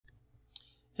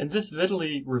In this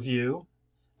Videly review,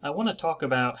 I want to talk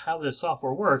about how this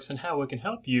software works and how it can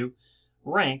help you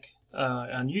rank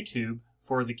on YouTube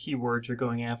for the keywords you're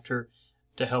going after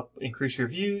to help increase your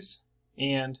views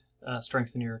and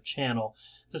strengthen your channel.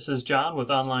 This is John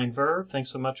with Online Verve. Thanks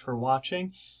so much for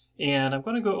watching. And I'm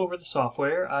going to go over the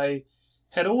software. I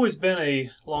had always been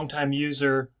a longtime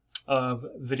user of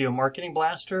Video Marketing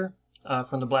Blaster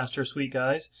from the Blaster Suite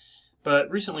guys,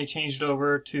 but recently changed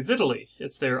over to Videly.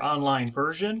 It's their online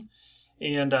version,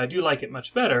 and I do like it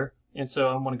much better, and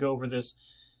so I want to go over this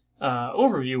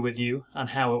overview with you on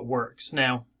how it works.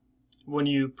 Now, when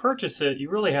you purchase it,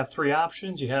 you really have three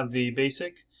options. You have the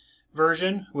basic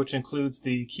version, which includes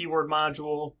the keyword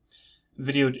module,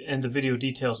 video, and the video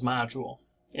details module.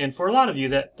 And for a lot of you,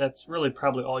 that's really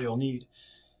probably all you'll need.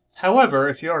 However,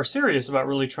 if you are serious about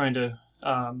really trying to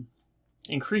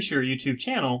increase your YouTube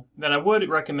channel, then I would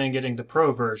recommend getting the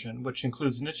Pro version, which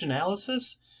includes niche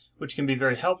analysis, which can be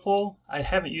very helpful. I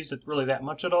haven't used it really that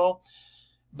much at all,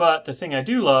 but the thing I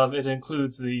do love, it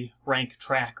includes the rank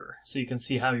tracker, so you can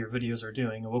see how your videos are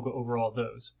doing, and we'll go over all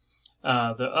those.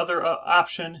 The other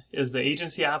option is the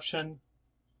agency option.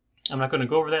 I'm not going to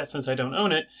go over that since I don't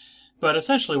own it, but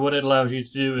essentially what it allows you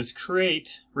to do is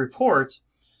create reports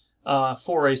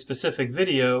for a specific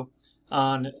video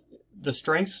on the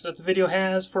strengths that the video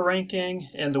has for ranking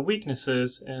and the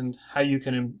weaknesses, and how you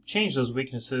can change those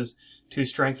weaknesses to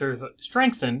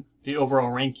strengthen the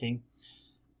overall ranking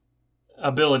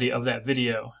ability of that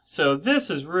video. So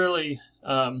this is really,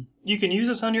 you can use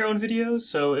this on your own videos,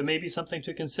 so it may be something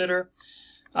to consider.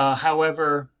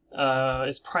 However,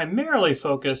 it's primarily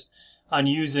focused on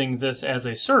using this as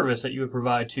a service that you would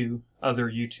provide to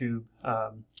other YouTube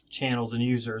channels and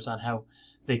users on how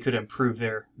they could improve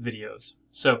their videos.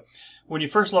 So when you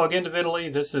first log into Videly,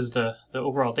 this is the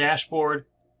overall dashboard,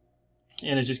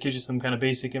 and it just gives you some kind of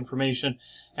basic information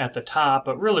at the top,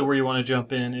 but really where you want to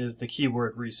jump in is the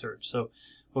keyword research. So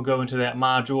we'll go into that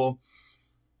module.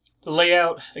 The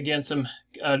layout, again, some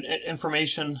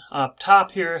information up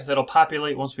top here that'll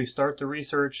populate once we start the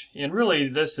research, and really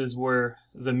this is where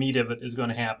the meat of it is going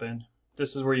to happen.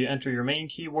 This is where you enter your main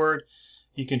keyword.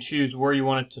 You can choose where you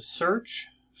want it to search,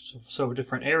 so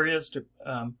different areas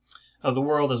of the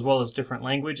world as well as different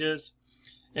languages.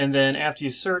 And then after you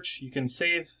search, you can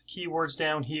save keywords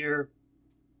down here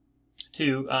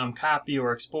to copy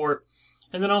or export.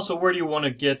 And then also, where do you want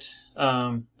to get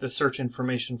the search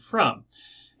information from?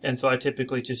 And so I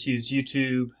typically just use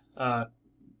YouTube,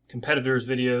 competitors'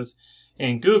 videos,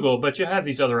 and Google, but you have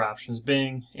these other options: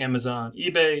 Bing, Amazon,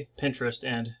 eBay, Pinterest,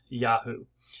 and Yahoo.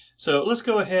 So let's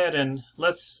go ahead and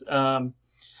let's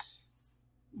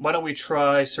why don't we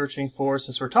try searching for,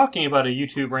 since we're talking about a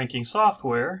YouTube ranking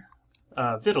software,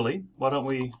 Videly, why don't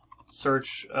we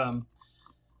search,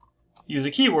 use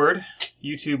a keyword,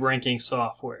 YouTube ranking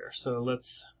software. So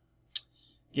let's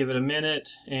give it a minute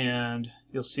and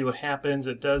you'll see what happens.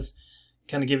 It does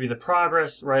kind of give you the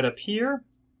progress right up here.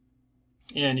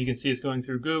 And you can see it's going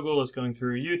through Google, it's going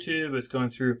through YouTube, it's going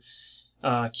through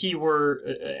keyword,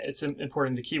 it's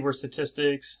importing the keyword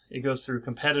statistics, it goes through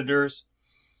competitors.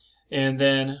 And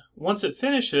then once it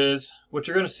finishes, what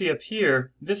you're going to see up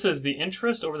here, this is the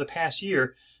interest over the past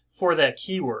year for that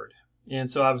keyword. And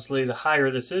so obviously the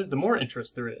higher this is, the more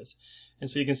interest there is. And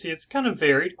so you can see it's kind of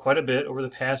varied quite a bit over the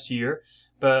past year.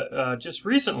 But just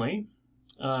recently,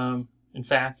 in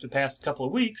fact, the past couple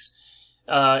of weeks,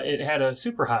 it had a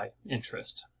super high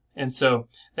interest. And so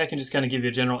that can just kind of give you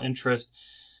a general interest.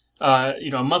 A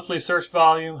monthly search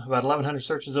volume, about 1,100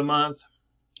 searches a month.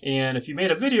 And if you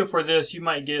made a video for this, you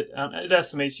might get, it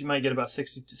estimates you might get about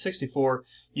 60 to 64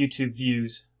 YouTube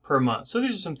views per month. So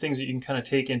these are some things that you can kind of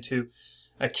take into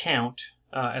account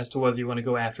as to whether you want to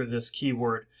go after this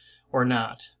keyword or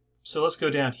not. So let's go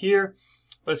down here.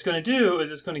 What it's going to do is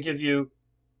it's going to give you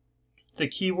the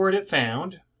keyword it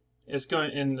found. It's going,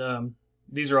 and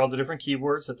these are all the different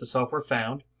keywords that the software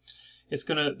found. It's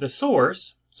going to, the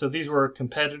source, so these were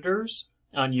competitors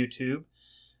on YouTube.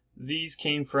 These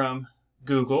came from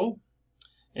Google,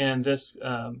 and this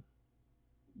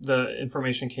the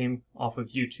information came off of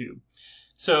YouTube.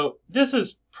 So this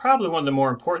is probably one of the more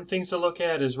important things to look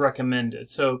at, is recommended.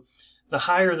 So the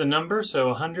higher the number, so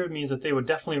 100 means that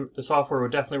the software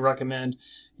would definitely recommend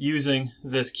using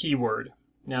this keyword.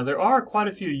 Now there are quite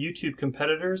a few YouTube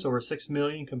competitors, over 6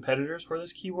 million competitors for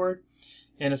this keyword,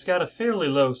 and it's got a fairly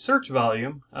low search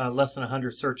volume, less than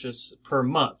 100 searches per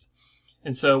month.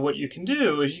 And so what you can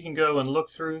do is you can go and look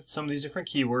through some of these different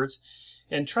keywords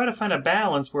and try to find a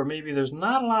balance where maybe there's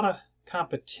not a lot of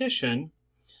competition,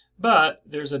 but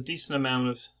there's a decent amount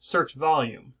of search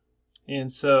volume.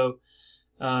 And so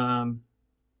as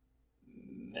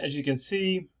you can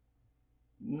see,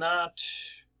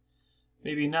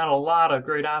 maybe not a lot of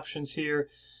great options here.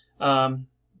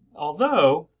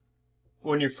 Although,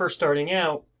 when you're first starting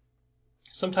out,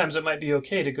 sometimes it might be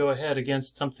okay to go ahead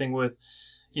against something with,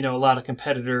 a lot of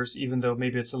competitors, even though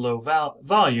maybe it's a low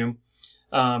volume,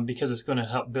 because it's going to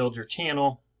help build your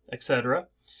channel, etc.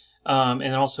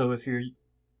 And also, if you're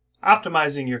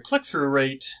optimizing your click-through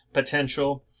rate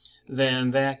potential,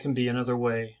 then that can be another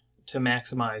way to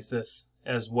maximize this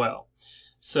as well.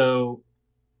 So,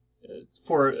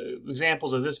 for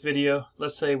examples of this video,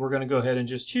 let's say we're going to go ahead and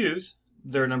just choose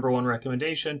their #1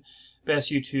 recommendation,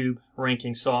 best YouTube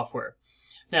ranking software.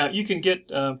 Now, you can get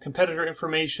competitor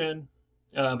information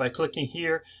by clicking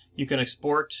here. You can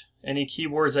export any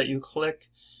keywords that you click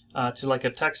to like a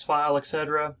text file,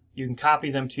 etc. You can copy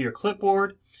them to your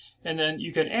clipboard, and then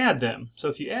you can add them. So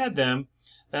if you add them,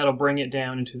 that'll bring it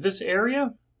down into this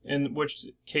area, in which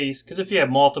case, because if you have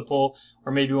multiple,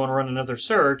 or maybe you want to run another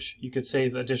search, you could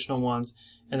save additional ones,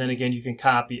 and then again you can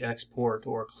copy, export,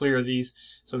 or clear these.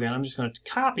 So again, I'm just going to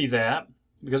copy that,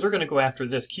 because we're going to go after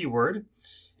this keyword,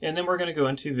 and then we're going to go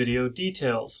into video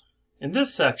details. In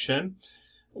this section,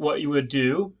 what you would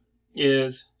do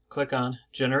is click on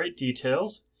Generate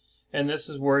Details, and this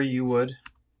is where you would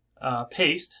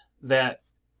paste that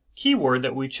keyword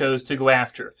that we chose to go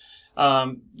after.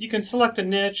 You can select a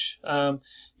niche.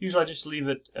 Usually I just leave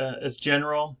it as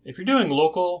general. If you're doing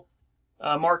local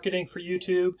marketing for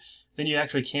YouTube, then you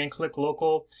actually can click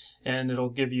local, and it'll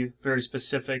give you very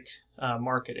specific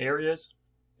market areas.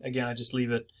 Again, I just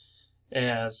leave it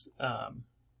as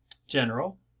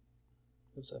general.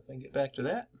 Oops, if I can get back to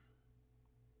that.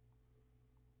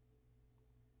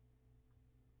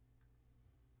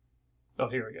 Oh,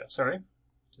 here we go. Sorry.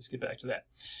 Just get back to that.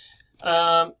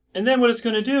 And then what it's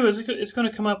going to do is it's going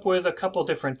to come up with a couple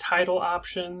different title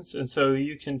options, and so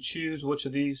you can choose which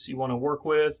of these you want to work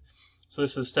with. So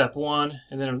this is step 1,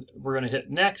 and then we're going to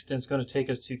hit next, and it's going to take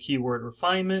us to keyword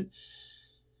refinement.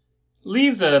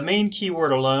 Leave the main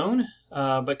keyword alone,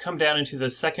 but come down into the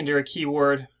secondary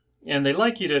keyword, and they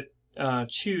like you to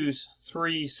choose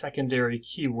 3 secondary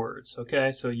keywords.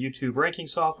 Okay, so YouTube ranking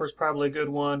software is probably a good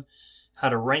one. How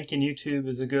to rank in YouTube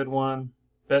is a good one.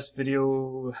 Best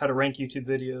video, how to rank YouTube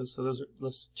videos. So those are,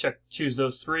 let's choose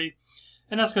those 3,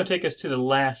 and that's going to take us to the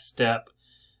last step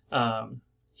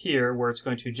here, where it's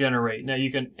going to generate. Now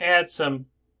you can add some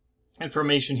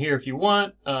information here if you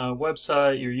want,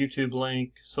 website, your YouTube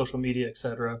link, social media,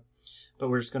 etc. But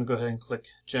we're just going to go ahead and click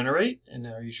Generate. And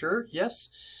are you sure? Yes.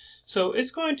 So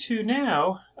it's going to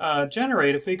now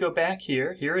generate. If we go back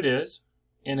here, here it is,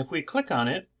 and if we click on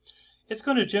it, it's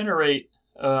going to generate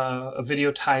a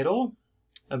video title,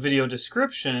 a video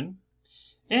description,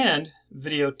 and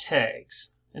video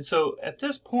tags. And so at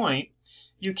this point,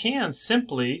 you can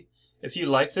simply, if you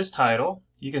like this title,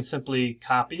 you can simply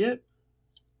copy it.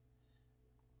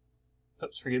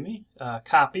 Oops, forgive me.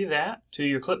 Copy that to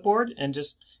your clipboard and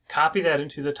just copy that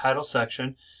into the title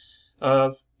section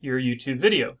of your YouTube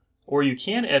video. Or you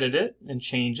can edit it and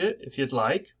change it if you'd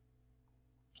like.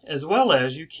 As well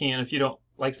as you can, if you don't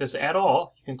like this at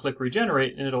all, you can click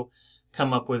Regenerate and it'll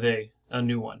come up with a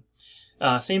new one.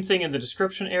 Same thing in the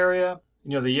description area.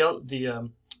 You know, the yellow,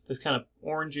 this kind of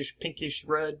orangish, pinkish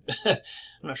red. I'm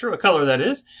not sure what color that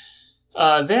is.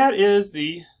 That is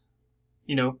the,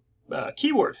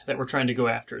 keyword that we're trying to go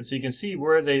after. And so you can see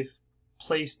where they've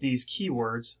placed these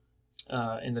keywords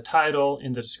in the title,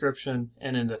 in the description,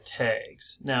 and in the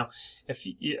tags. Now, if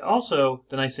you, also,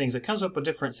 the nice thing is it comes up with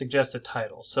different suggested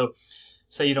titles. So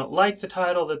say you don't like the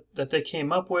title that they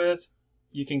came up with,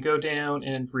 you can go down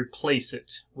and replace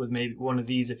it with maybe one of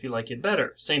these if you like it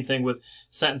better. Same thing with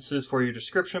sentences for your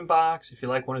description box. If you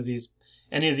like one of these,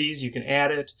 any of these, you can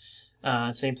add it.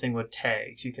 Same thing with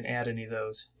tags. You can add any of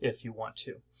those if you want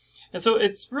to. And so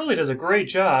it really does a great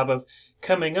job of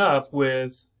coming up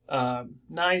with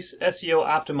nice SEO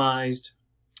optimized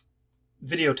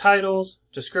video titles,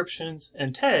 descriptions,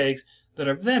 and tags that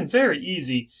are then very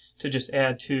easy to just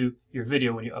add to your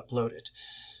video when you upload it.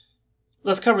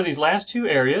 Let's cover these last 2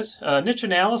 areas. Niche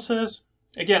analysis.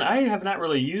 Again, I have not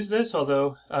really used this,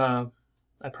 although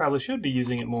I probably should be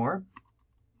using it more.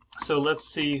 So let's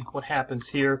see what happens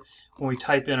here when we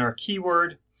type in our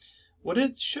keyword. What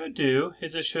it should do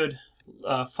is it should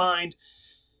find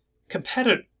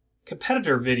competitor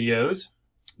videos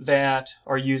that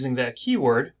are using that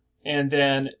keyword and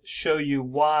then show you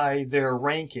why they're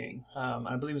ranking.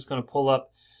 I believe it's going to pull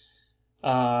up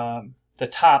the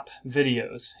top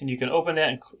videos, and you can open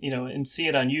that and and see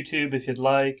it on YouTube if you'd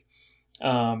like.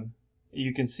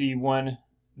 You can see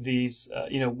these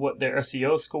what their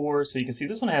SEO score. So you can see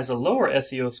this one has a lower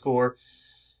SEO score.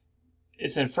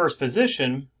 It's in first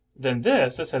position, than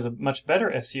this. This has a much better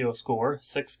SEO score,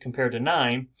 6 compared to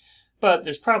 9, but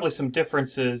there's probably some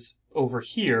differences over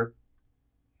here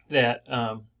that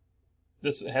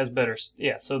this has better,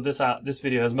 so this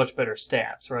video has much better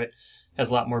stats, right? Has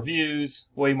a lot more views,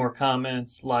 way more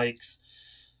comments, likes,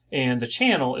 and the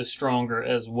channel is stronger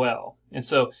as well. And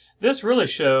so this really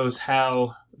shows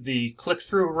how the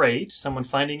click-through rate, someone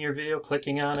finding your video,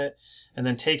 clicking on it, and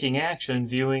then taking action,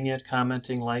 viewing it,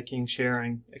 commenting, liking,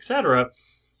 sharing, etc.,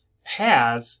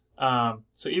 has,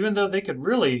 so even though they could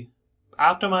really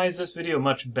optimize this video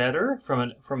much better from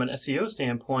an SEO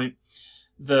standpoint,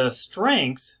 the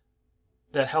strength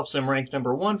that helps them rank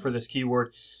 #1 for this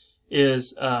keyword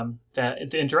is that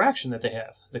the interaction that they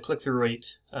have, the click-through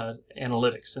rate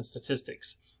analytics and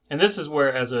statistics. And this is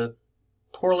where, as a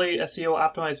poorly SEO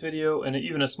optimized video and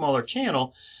even a smaller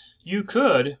channel, you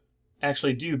could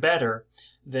actually do better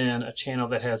than a channel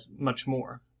that has much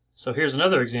more. So here's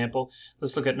another example.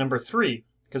 Let's look at #3,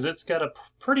 because it's got a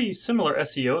pretty similar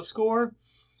SEO score,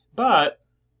 but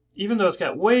even though it's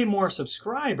got way more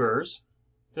subscribers,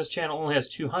 this channel only has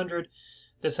 200.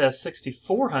 This has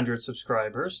 6,400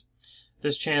 subscribers.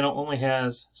 This channel only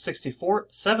has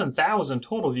 7,000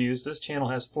 total views. This channel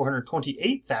has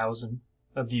 428,000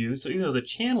 views. So even though the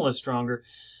channel is stronger,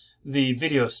 the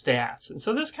video stats. And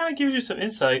so this kind of gives you some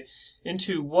insight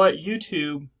into what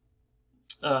YouTube,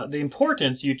 the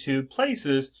importance YouTube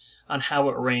places on how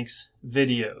it ranks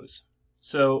videos.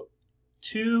 So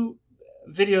two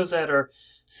videos that are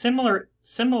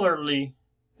similarly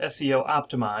SEO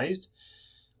optimized,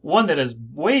 one that is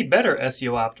way better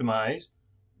SEO optimized,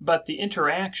 but the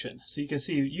interaction. So you can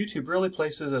see YouTube really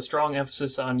places a strong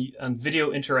emphasis on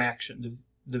video interaction,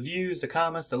 the views, the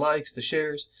comments, the likes, the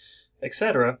shares,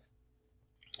 etc.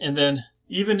 And then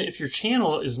even if your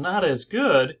channel is not as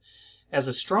good as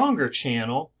a stronger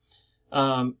channel,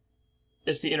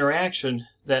 it's the interaction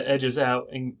that edges out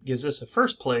and gives this a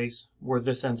first place, where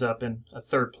this ends up in a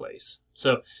third place.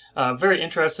 So very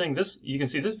interesting. You can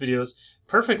see this video is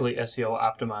perfectly SEO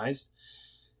optimized.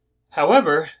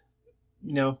 However,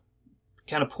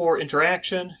 kind of poor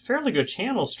interaction, fairly good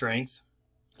channel strength,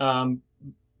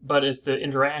 but it's the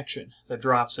interaction that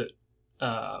drops it.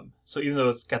 So even though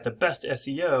it's got the best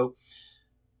SEO,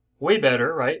 way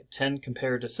better, right? 10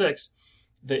 compared to 6.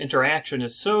 The interaction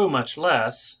is so much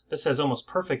less. This has almost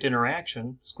perfect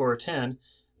interaction, score of 10.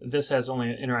 This has only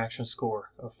an interaction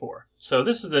score of 4. So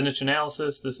this is the niche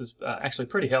analysis. This is actually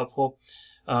pretty helpful,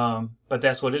 but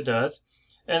that's what it does.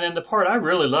 And then the part I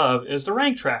really love is the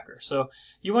rank tracker. So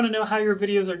you want to know how your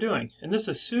videos are doing. And this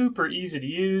is super easy to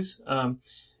use.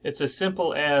 It's as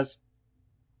simple as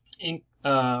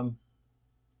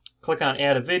click on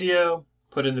Add a Video,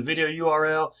 put in the video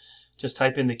URL, just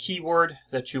type in the keyword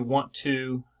that you want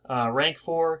to rank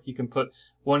for. You can put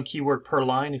one keyword per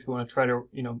line if you want to try to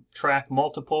track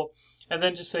multiple. And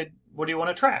then just say, what do you want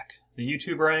to track? The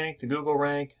YouTube rank, the Google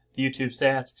rank, the YouTube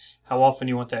stats, how often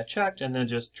you want that checked, and then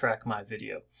just track my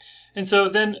video. And so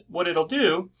then what it'll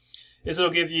do is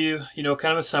it'll give you,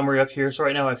 kind of a summary up here. So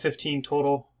right now I have 15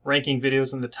 total ranking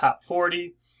videos in the top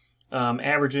 40,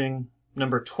 averaging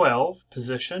 #12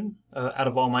 position out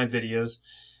of all my videos.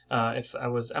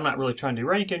 I'm not really trying to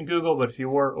rank in Google, but if you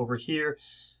were over here,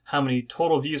 how many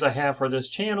total views I have for this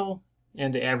channel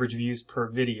and the average views per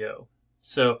video.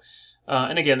 So,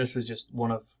 and again, this is just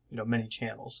one of many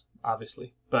channels,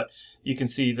 obviously, but you can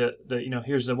see that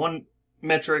here's the one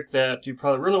metric that you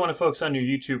probably really want to focus on, your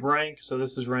YouTube rank. So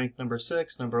this is rank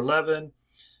 #6, #11.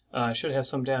 I should have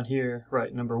some down here,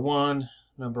 right? #1,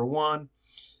 #1.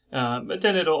 But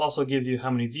then it'll also give you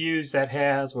how many views that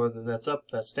has, whether that's up,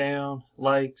 that's down,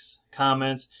 likes,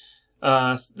 comments.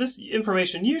 This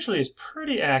information usually is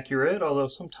pretty accurate, although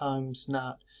sometimes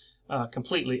not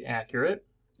completely accurate.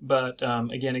 But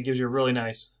again, it gives you a really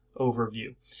nice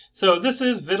overview. So this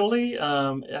is Videly.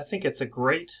 I think it's a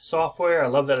great software. I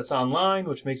love that it's online,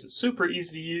 which makes it super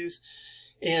easy to use.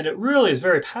 And it really is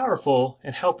very powerful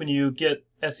in helping you get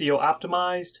SEO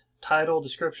optimized, title,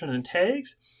 description, and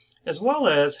tags, as well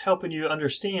as helping you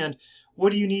understand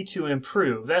what do you need to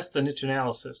improve. That's the niche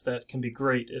analysis that can be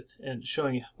great at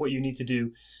showing you what you need to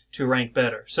do to rank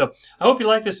better. So I hope you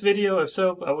like this video. If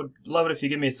so, I would love it if you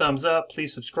give me a thumbs up.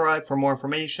 Please subscribe for more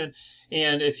information.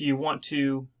 And if you want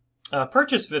to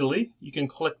purchase Videly, you can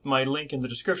click my link in the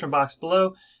description box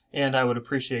below, and I would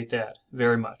appreciate that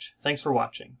very much. Thanks for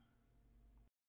watching.